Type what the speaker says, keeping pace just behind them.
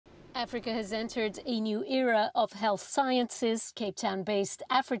Africa has entered a new era of health sciences. Cape Town-based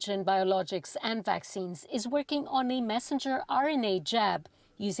Afrigen Biologics and Vaccines is working on a messenger RNA jab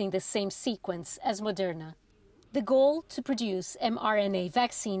using the same sequence as Moderna. The goal to produce mRNA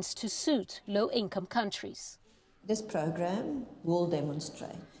vaccines to suit low-income countries. This program will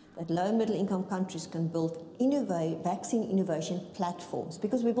demonstrate that low and middle-income countries can build vaccine innovation platforms,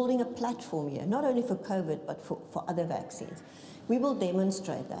 because we're building a platform here, not only for COVID, but for other vaccines. We will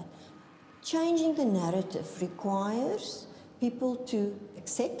demonstrate that. Changing the narrative requires people to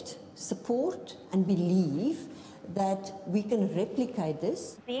accept, support, and believe that we can replicate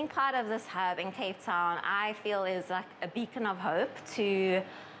this. Being part of this hub in Cape Town, I feel is like a beacon of hope to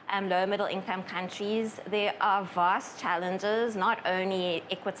low middle income countries. There are vast challenges, not only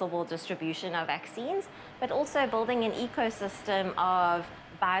equitable distribution of vaccines, but also building an ecosystem of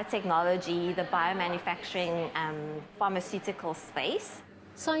biotechnology, the biomanufacturing pharmaceutical space.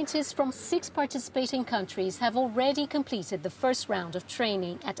 Scientists from 6 participating countries have already completed the first round of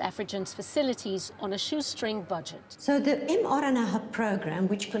training at Afrigen's facilities on a shoestring budget. So the mRNA Hub program,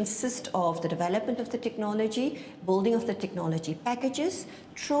 which consists of the development of the technology, building of the technology packages,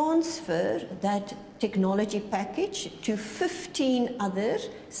 transfer that technology package to 15 other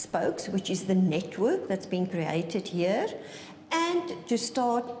spokes, which is the network that's being created here, and to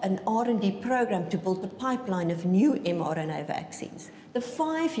start an R&D program to build the pipeline of new mRNA vaccines. The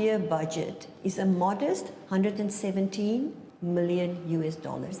 5-year budget is a modest $117 million.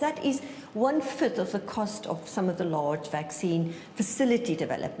 That is 1/5 of the cost of some of the large vaccine facility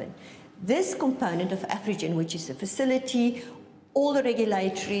development. This component of Afrigen, which is a facility, all the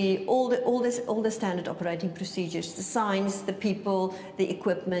regulatory, all the standard operating procedures, the science, the people, the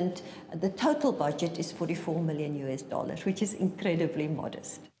equipment, the total budget is $44 million, which is incredibly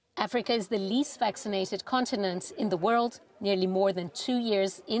modest. Africa is the least vaccinated continent in the world. Nearly more than 2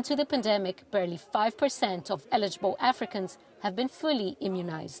 years into the pandemic, barely 5% of eligible Africans have been fully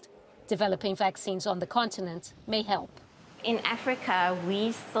immunized. Developing vaccines on the continent may help. In Africa,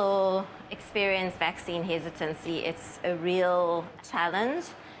 we still experience vaccine hesitancy. It's a real challenge.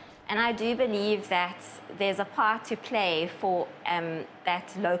 And I do believe that there's a part to play for that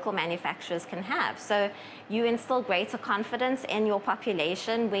local manufacturers can have. So you instill greater confidence in your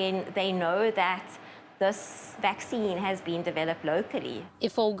population when they know that this vaccine has been developed locally.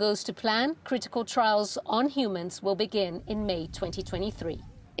 If all goes to plan, critical trials on humans will begin in May 2023.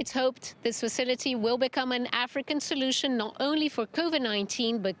 It's hoped this facility will become an African solution not only for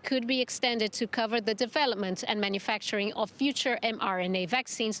COVID-19, but could be extended to cover the development and manufacturing of future mRNA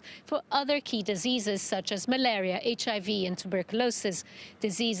vaccines for other key diseases such as malaria, HIV, and tuberculosis,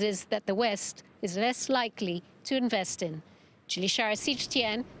 diseases that the West is less likely to invest in. Julie Shara,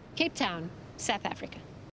 CGTN, Cape Town, South Africa.